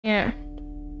Yeah.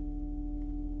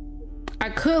 I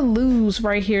could lose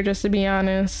right here, just to be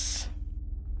honest.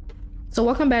 So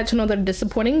welcome back to another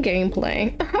disappointing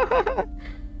gameplay.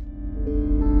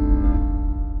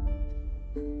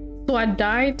 So I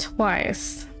died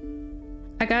twice.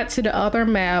 I got to the other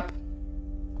map,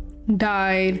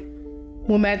 died,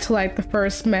 went back to like the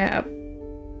first map,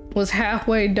 was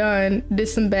halfway done, did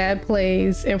some bad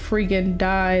plays, and freaking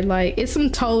died. Like, it's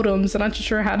some totems, and I'm not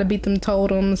sure how to beat them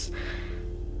totems.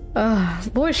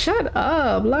 Boy, shut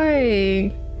up.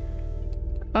 Like,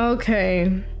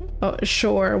 okay. Oh,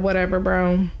 sure, whatever,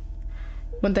 bro.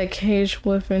 Want that cage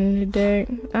wolf in your deck?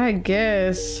 I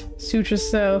guess. Suit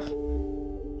yourself.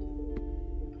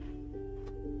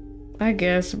 I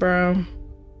guess, bro.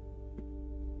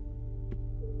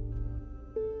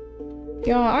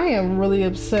 Y'all, I am really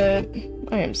upset.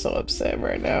 I am so upset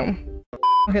right now.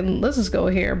 Okay, let's just go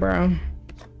here, bro.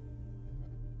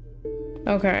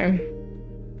 Okay.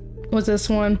 What's this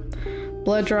one?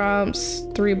 Blood drops,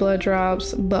 3 blood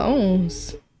drops,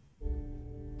 bones.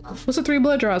 What's the 3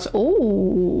 blood drops?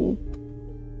 Oh.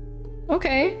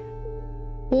 Okay.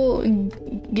 Well,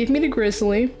 give me the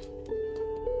grizzly.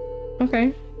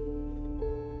 Okay.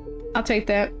 I'll take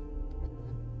that.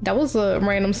 That was a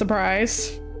random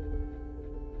surprise.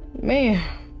 Man.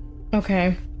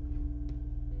 Okay.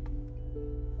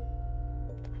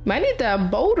 Might need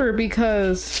that boulder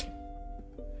because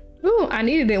ooh, I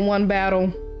needed it in one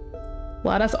battle.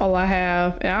 Wow, that's all I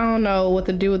have. And I don't know what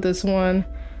to do with this one.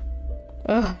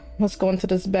 Ugh, let's go into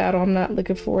this battle. I'm not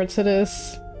looking forward to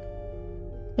this.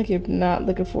 I am not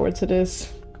looking forward to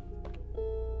this.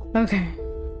 Okay.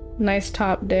 Nice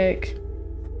top deck.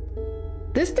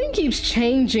 This thing keeps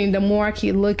changing the more I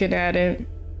keep looking at it.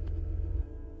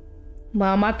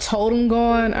 Wow, my totem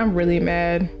gone. I'm really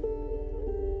mad.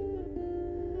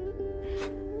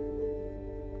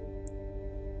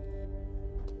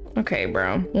 Okay,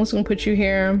 bro. I'm just gonna put you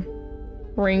here.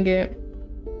 Ring it.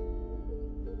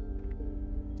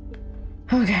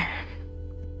 Okay.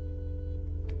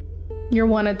 You're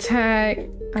 1 attack.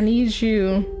 I need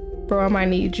you. Bro, I might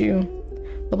need you.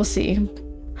 But we'll see.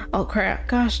 Oh crap.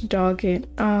 Gosh dog it.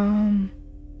 I'll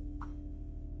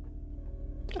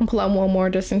pull out one more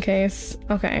just in case.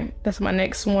 Okay, that's my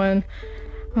next one.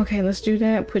 Okay, let's do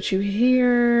that. Put you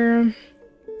here.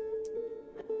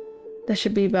 That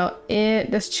should be about it.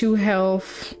 That's 2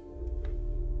 health.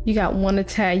 You got 1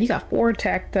 attack. You got 4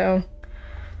 attack though.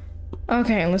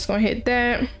 Okay, let's go hit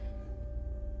that.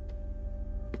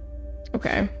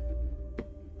 Okay.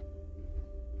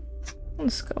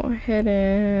 Let's go ahead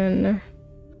and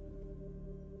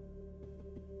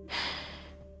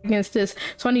against this.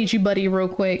 So I need you, buddy, real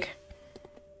quick.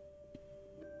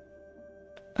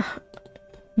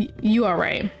 You all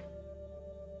right?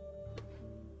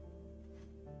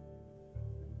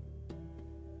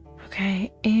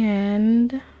 Okay,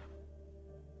 and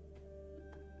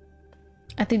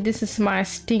I think this is my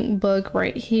stink bug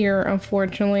right here,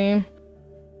 unfortunately.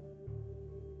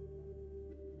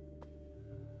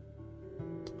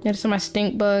 Yeah, this is my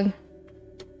stink bug.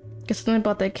 Guess something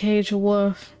about that cage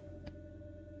wolf.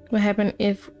 What happened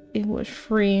if it was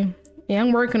free? Yeah,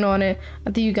 I'm working on it.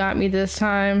 I think you got me this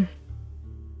time.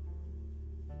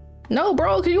 No,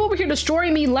 bro, cause you over here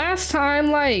destroying me last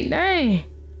time. Like, dang.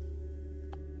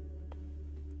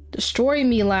 Destroyed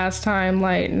me last time.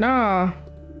 Like, nah.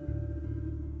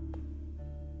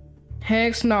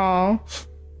 Hex no.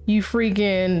 You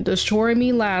freaking destroyed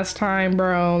me last time,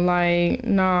 bro. Like,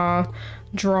 nah.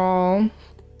 Draw.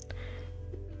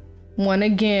 1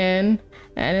 again.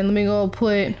 And then let me go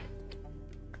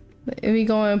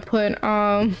and put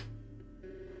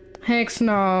hex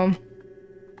no.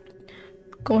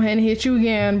 Go ahead and hit you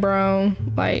again, bro.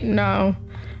 Like, no.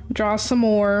 Draw some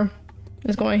more.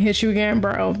 It's going to hit you again,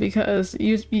 bro, because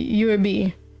you would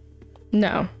be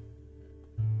no.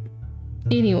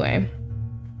 Anyway.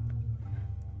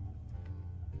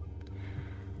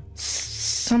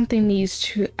 Something needs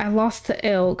to, I lost the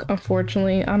elk,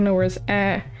 unfortunately. I don't know where it's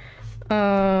at.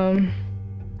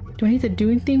 Do I need to do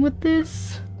anything with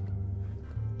this?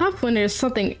 I find there's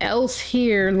something else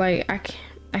here. Like,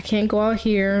 I can't go out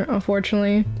here,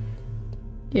 unfortunately.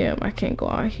 Yeah, I can't go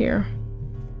out here.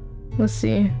 Let's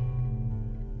see.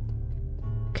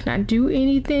 Can I do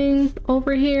anything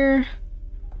over here?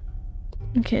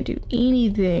 I can't do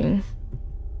anything.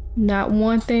 Not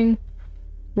one thing.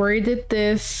 Where did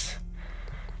this?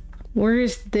 Where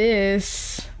is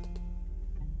this?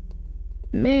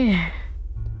 Man.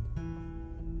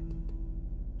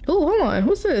 Oh, hold on.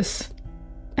 What's this?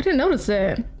 I didn't notice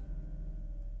that.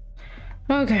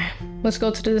 Okay, let's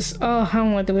go to this. Oh, I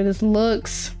don't like the way this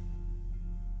looks.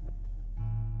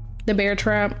 The bear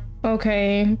trap.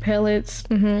 Okay, pellets.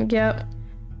 Yep.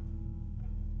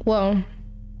 Well,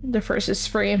 the first is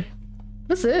free.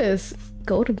 What's this?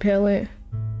 Golden pellet.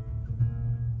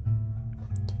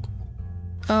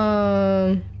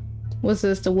 What's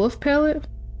this? The wolf pellet?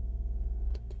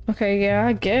 Okay, yeah,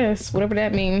 I guess. Whatever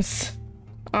that means.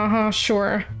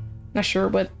 Sure. Not sure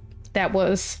what that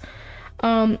was.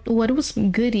 What was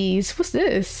some goodies? What's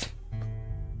this?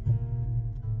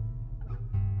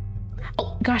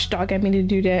 Oh gosh, dog, I mean to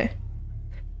do that.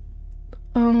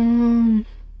 I'm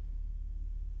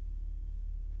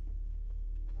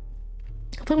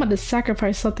about to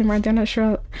sacrifice something right there. I'm not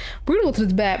sure. We're gonna go to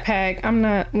this backpack. I'm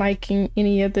not liking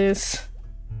any of this.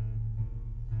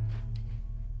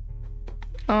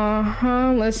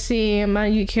 Let's see.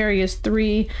 Amount you carry is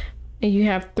 3 and you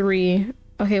have 3.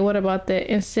 Okay, what about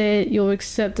that? Instead, you'll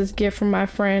accept this gift from my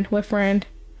friend. What friend?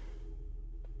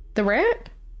 The rat?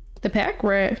 The pack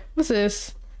rat? What's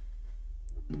this?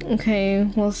 Okay,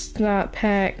 well, it's not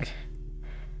pack.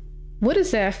 What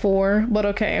is that for? But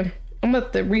okay, I'm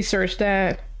about to research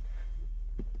that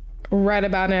right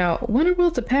about now. When the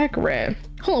world's a pack rat?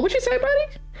 Hold on, what you say,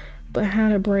 buddy? But how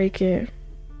to break it?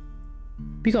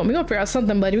 We gonna figure out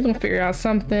something, buddy. We're gonna figure out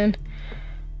something.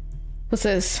 What's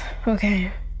this?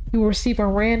 Okay. You will receive a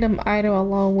random item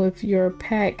along with your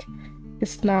pack.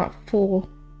 It's not full.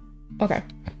 Okay.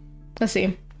 Let's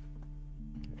see.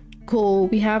 Cool.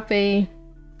 We have a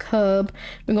cub.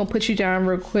 We're gonna put you down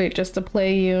real quick just to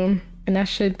play you. And that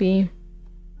should be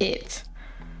it.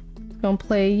 Gonna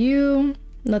play you.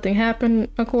 Nothing happened,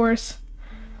 of course.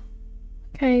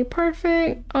 Okay,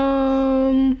 perfect.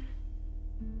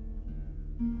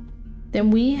 Then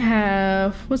we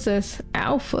have, what's this?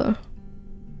 Alpha.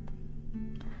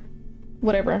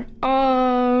 Whatever.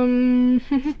 I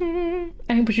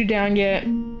didn't put you down yet.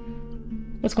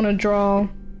 What's gonna draw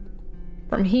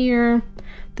from here?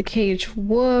 The cage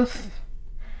wolf.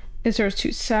 Is there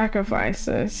 2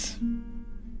 sacrifices?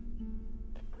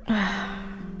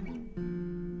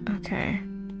 Okay.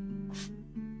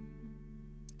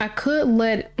 I could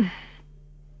let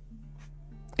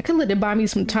it buy me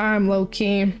some time,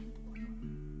 low-key.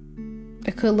 I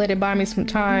could let it buy me some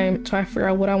time to figure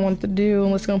out what I want to do.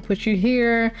 And let's gonna put you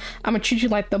here. I'm gonna treat you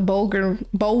like the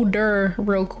boulder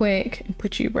real quick and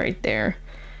put you right there.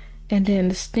 And then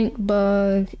the stink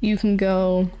bug, you can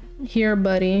go here,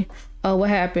 buddy. Oh, what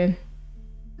happened?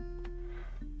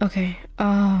 Okay.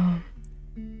 And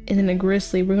then the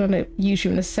grizzly, we're gonna use you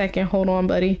in a second. Hold on,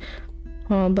 buddy.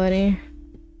 Hold on, buddy.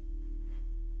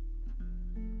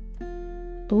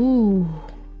 Ooh.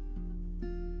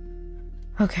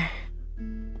 Okay.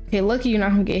 Okay, lucky you're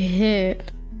not gonna get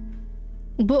hit.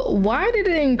 But why did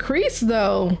it increase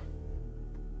though?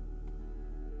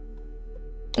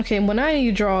 Okay, when I need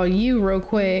to draw you real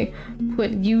quick,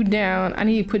 put you down. I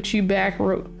need to put you back.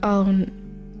 I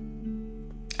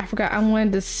forgot. I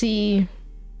wanted to see.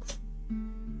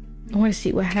 I want to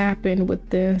see what happened with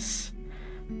this.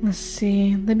 Let's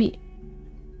see. Let me.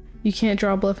 You can't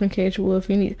draw bluff and cage wolf.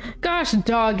 You need. Gosh,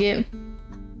 dog it.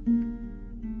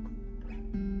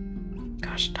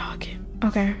 Gosh, dog it.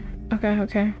 Okay. Okay.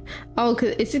 Okay. Oh,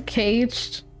 cause is it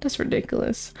caged? That's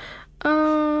ridiculous. I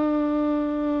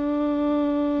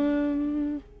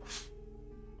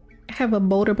have a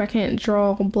boulder, but I can't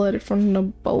draw blood from the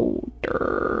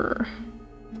boulder.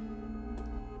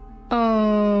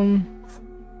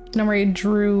 I already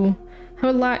drew. How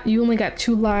a lot? You only got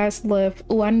 2 lives left.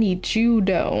 Oh, I need you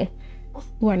though.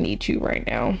 Oh, I need you right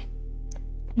now.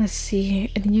 Let's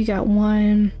see. And you got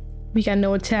 1. We got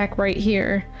no attack right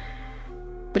here.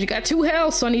 But you got 2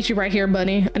 health, so I need you right here,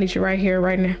 buddy. I need you right here,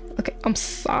 right now. Okay, I'm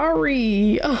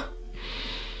sorry. Oh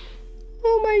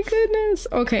my goodness.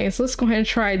 Okay, so let's go ahead and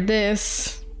try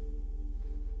this.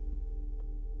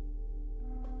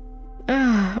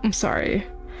 I'm sorry.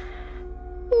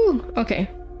 Ooh, okay.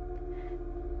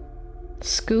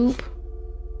 Scoop.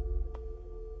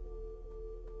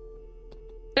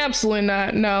 Absolutely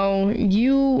not. No,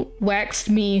 you waxed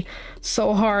me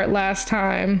so hard last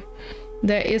time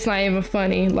that it's not even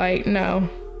funny. Like, no.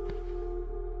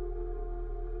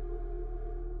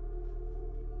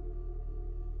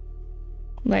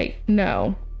 Like,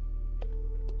 no.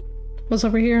 What's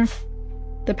over here?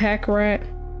 The pack rat.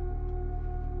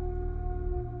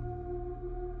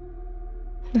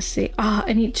 Let's see. Ah,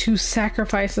 I need 2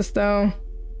 sacrifices though.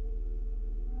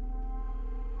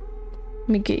 Let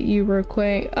me get you real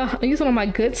quick. I'm using all my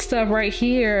good stuff right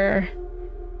here.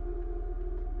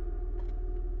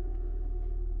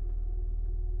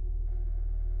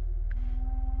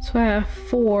 So I have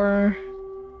 4.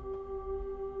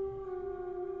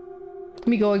 Let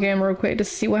me go again real quick to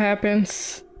see what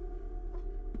happens.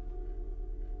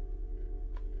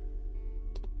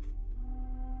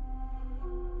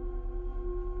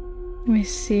 Let me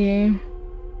see.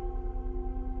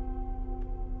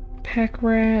 Pack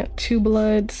rat, 2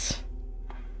 bloods.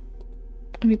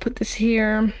 Let me put this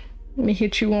here. Let me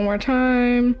hit you one more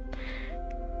time.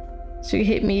 So you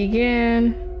hit me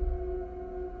again.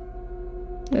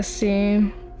 Let's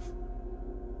see.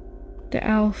 The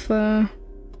alpha.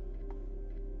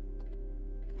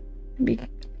 Let me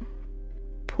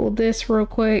pull this real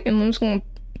quick, and I'm just gonna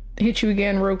hit you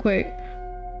again real quick.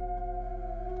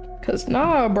 Cause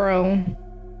nah, bro.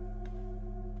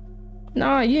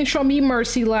 Nah, you didn't show me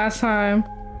mercy last time.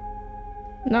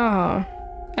 Nah,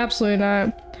 absolutely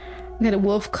not. I got a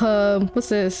wolf cub. What's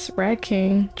this? Rat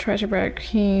king. Treasure rat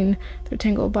king. Their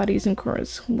tangled bodies and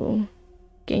cords will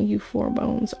gain you 4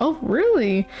 bones. Oh,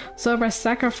 really? So if I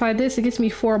sacrifice this, it gets me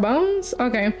 4 bones?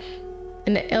 Okay.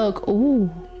 And the elk. Ooh.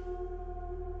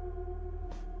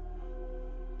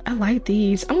 I like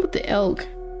these. I'm with the elk.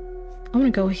 I'm gonna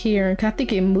go here, cause I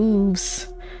think it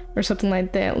moves or something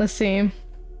like that. Let's see.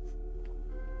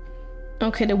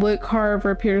 Okay, the wood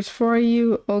carver appears for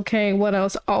you. Okay, what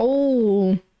else?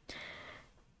 Oh,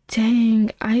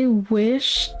 dang, I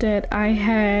wish that I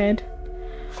had...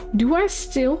 Do I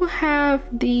still have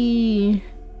the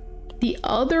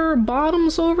other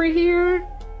bottoms over here?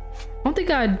 I don't think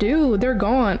I do. They're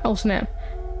gone. Oh, snap.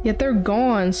 Yeah, they're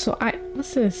gone. So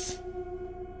what's this?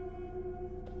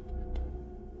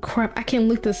 Crap, I can't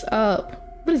look this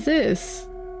up. What is this?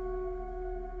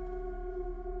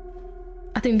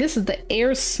 I think this is the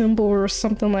air symbol or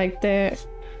something like that.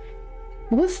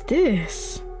 What's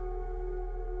this?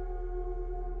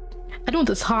 I want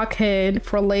this hawk head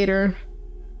for later.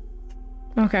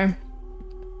 Okay.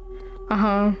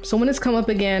 So when it's come up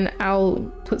again,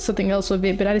 I'll put something else with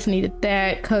it, but I just needed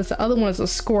that because the other one is a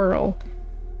squirrel.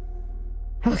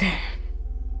 Okay.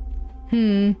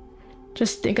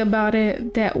 Just think about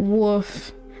it. That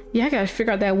wolf. Yeah, I gotta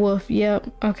figure out that wolf. Yep.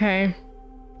 Okay.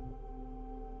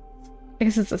 I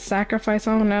guess it's a sacrifice.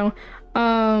 I don't know.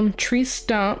 Tree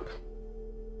stump.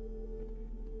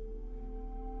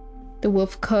 The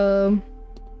wolf cub.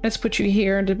 Let's put you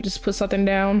here to just put something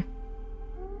down.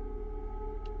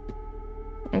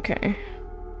 Okay.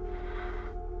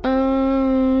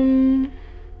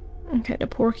 Okay, the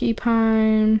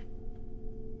porcupine.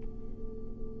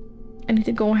 I need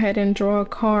to go ahead and draw a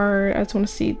card. I just want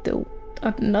to see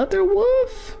another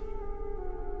wolf.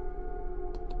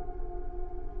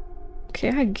 Okay,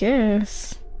 I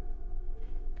guess.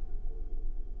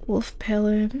 Wolf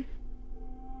pellet.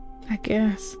 I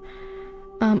guess.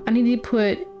 I need to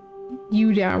put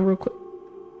you down real quick.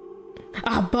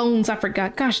 Ah, bones, I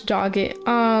forgot. Gosh, dog it.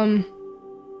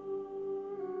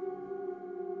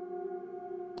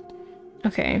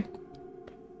 Okay.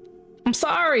 I'm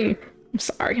sorry. I'm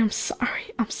sorry. I'm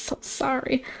sorry. I'm so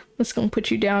sorry. Let's go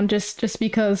put you down just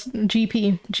because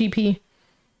GP.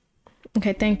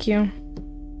 Okay, thank you.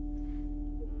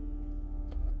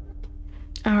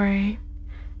 All right.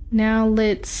 Now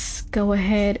let's go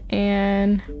ahead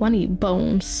and... Well, I need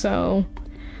bones, so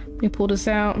let me pull this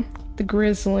out. The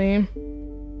grizzly.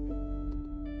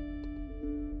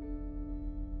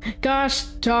 Gosh,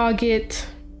 dog it.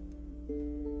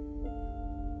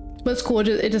 But it's cool.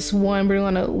 It just won. We're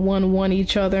gonna 1-1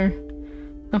 each other.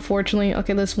 Unfortunately.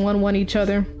 Okay, let's 1-1 each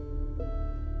other.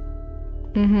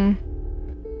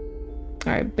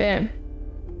 Alright, bet.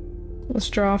 Let's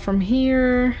draw from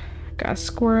here. Got a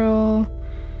squirrel.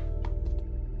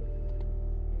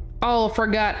 Oh,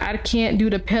 forgot. I can't do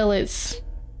the pellets.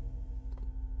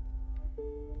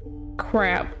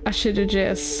 Crap. I should have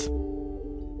just...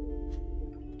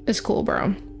 It's cool,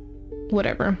 bro.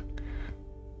 Whatever.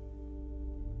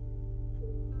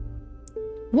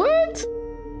 What?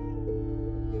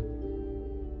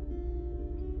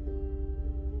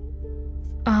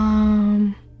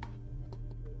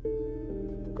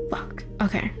 Fuck.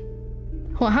 Okay.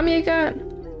 Hold on, how many I got?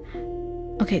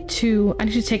 Okay, 2. I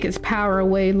need to take its power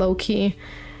away, low key.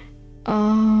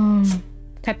 I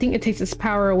think it takes its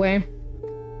power away.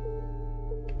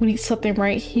 We need something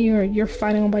right here. You're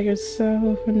fighting all by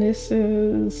yourself, and this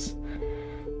is...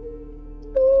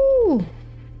 Ooh.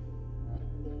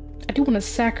 I do want to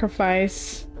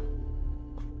sacrifice.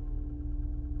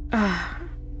 Let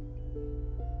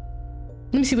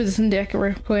me see what's in the deck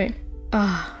real quick.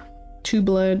 2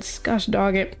 bloods. Gosh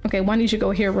dog it. Okay, why don't you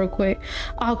go here real quick?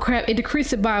 Oh crap, it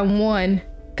decreased it by 1.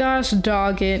 Gosh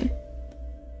dog it.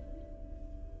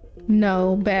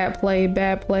 No, bad play,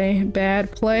 bad play,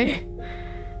 bad play.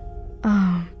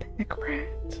 Back rat.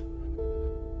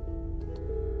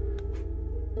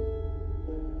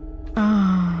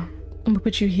 I'm gonna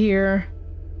put you here.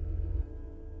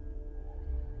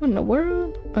 What in the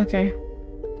world? Okay.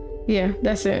 Yeah,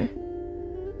 that's it.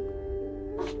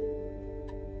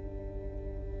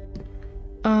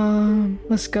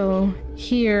 Let's go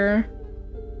here.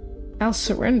 I'll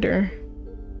surrender.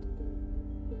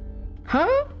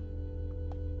 Huh?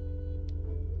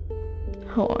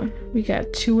 Hold on. We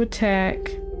got 2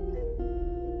 attack.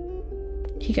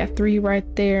 He got 3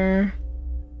 right there.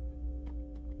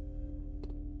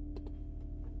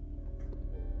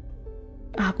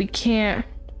 Ah, we can't.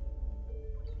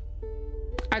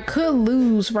 I could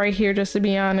lose right here, just to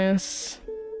be honest.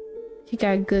 He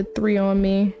got a good 3 on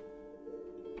me.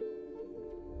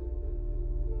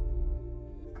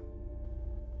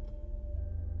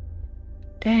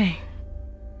 Dang.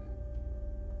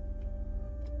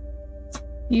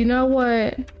 You know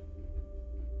what?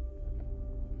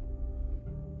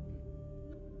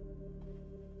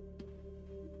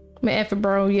 Man, F it,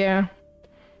 bro, yeah.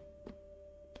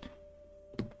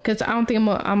 Cause I don't think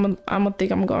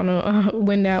I'm gonna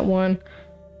win that one.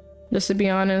 Just to be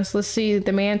honest. Let's see,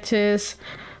 the Mantis,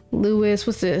 Lewis,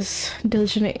 what's this?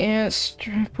 Diligent ants,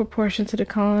 proportion to the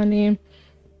colony.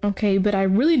 Okay, but I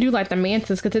really do like the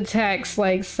Mantis because it attacks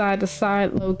like side to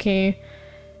side, low key.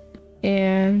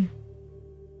 And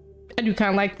I do kind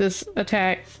of like this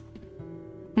attack.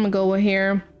 I'm gonna go with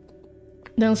here.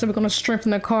 Then so we're gonna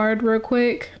strengthen the card real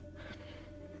quick.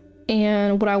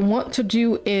 And what I want to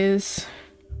do is,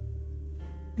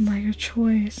 like your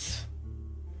choice.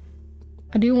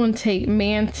 I do want to take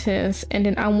Mantis, and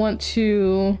then I want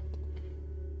to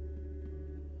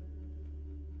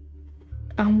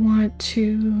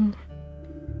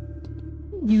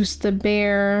use the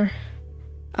bear.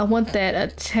 I want that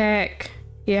attack.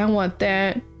 Yeah, I want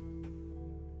that.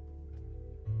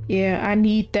 Yeah, I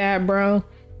need that, bro.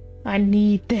 I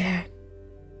need that.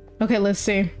 Okay, let's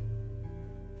see.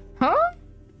 Huh?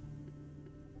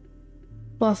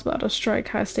 Boss battle strike,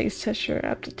 high stakes, test your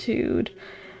aptitude.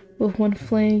 With one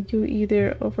flame, you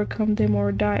either overcome them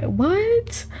or die.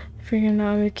 What? Figuring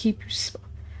out how to keep you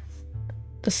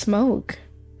the smoke.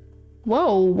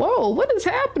 Whoa, whoa, what is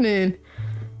happening?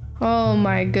 Oh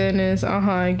my goodness.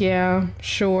 Yeah,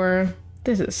 sure.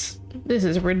 This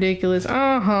is ridiculous.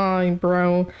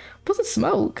 Bro. What's the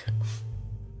smoke?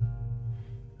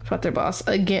 Fuck their boss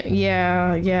again.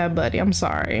 Yeah, buddy. I'm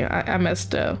sorry. I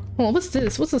messed up. Hold on, what's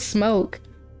this? What's the smoke?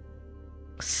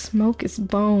 Smoke is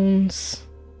bones.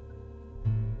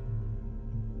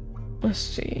 Let's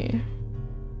see.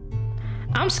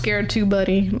 I'm scared too,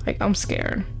 buddy. Like, I'm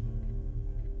scared.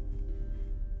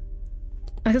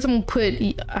 I guess I'm gonna put,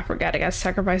 I forgot I got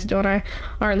sacrificed, don't I?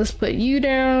 All right, let's put you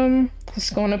down.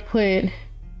 Just gonna put,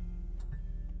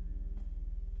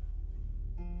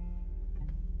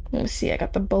 let me see, I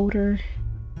got the boulder.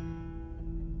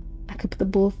 I could put the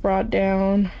bullfrog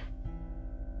down.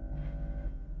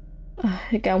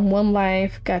 It got 1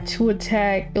 life, got 2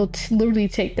 attack. It'll literally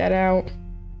take that out.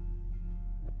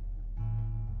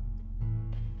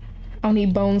 I don't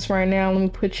need bones right now. Let me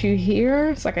put you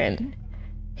here so I can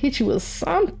hit you with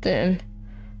something.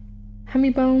 How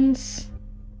many bones?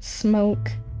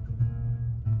 Smoke.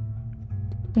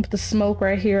 Put the smoke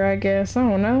right here, I guess. I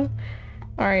don't know.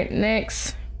 All right,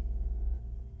 next.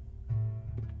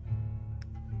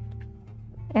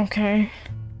 Okay.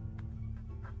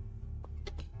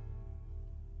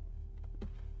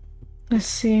 Let's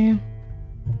see.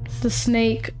 The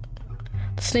snake.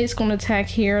 The snake's gonna attack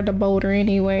here, the boulder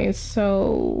anyway,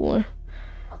 so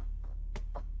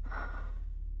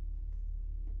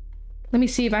let me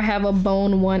see if I have a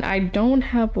bone one. I don't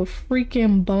have a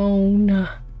freaking bone.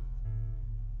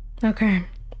 Okay.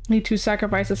 Need 2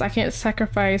 sacrifices. I can't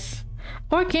sacrifice.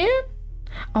 Oh, I can?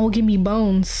 Oh, give me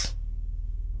bones.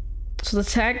 So the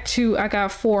attack 2, I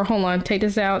got 4. Hold on, take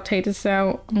this out, take this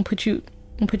out. I'm gonna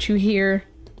put you here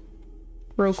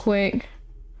real quick.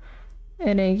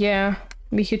 And then yeah,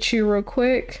 let me hit you real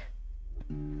quick.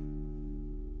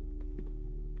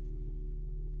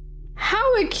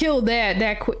 How it killed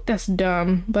that quick? That's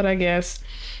dumb, but I guess.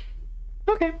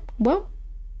 Okay, well,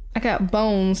 I got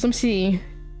bones. Let me see.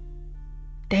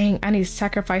 Dang, I need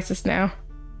sacrifices now.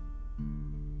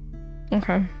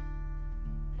 Okay.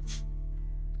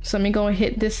 So let me go and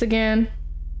hit this again.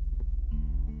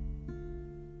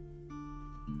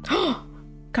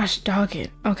 Gosh, dog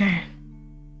it. Okay.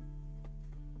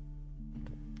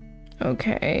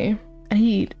 Okay. I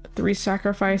need 3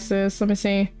 sacrifices. Let me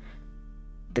see.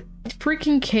 The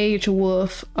freaking cage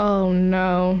wolf. Oh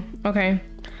no. Okay.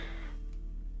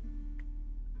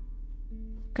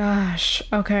 Gosh.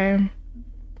 Okay.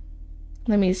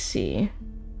 Let me see.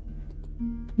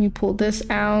 Let me pull this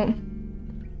out.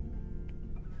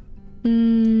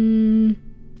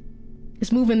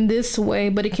 It's moving this way,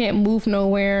 but it can't move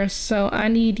nowhere. So I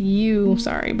need you.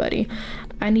 Sorry, buddy.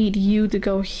 I need you to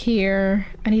go here.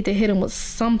 I need to hit him with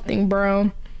something,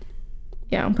 bro.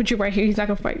 Yeah, I'll put you right here. He's not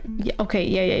gonna fight. Yeah, okay,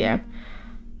 yeah.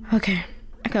 Okay.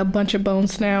 I got a bunch of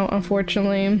bones now,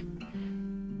 unfortunately.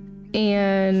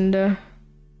 And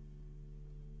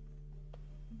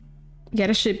yeah,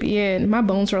 this should be it. My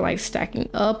bones are like stacking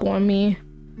up on me.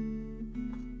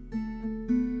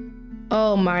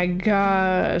 Oh my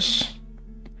gosh.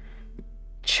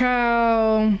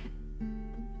 Ciao.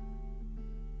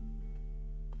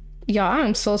 Y'all,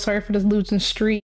 I'm so sorry for this losing streak.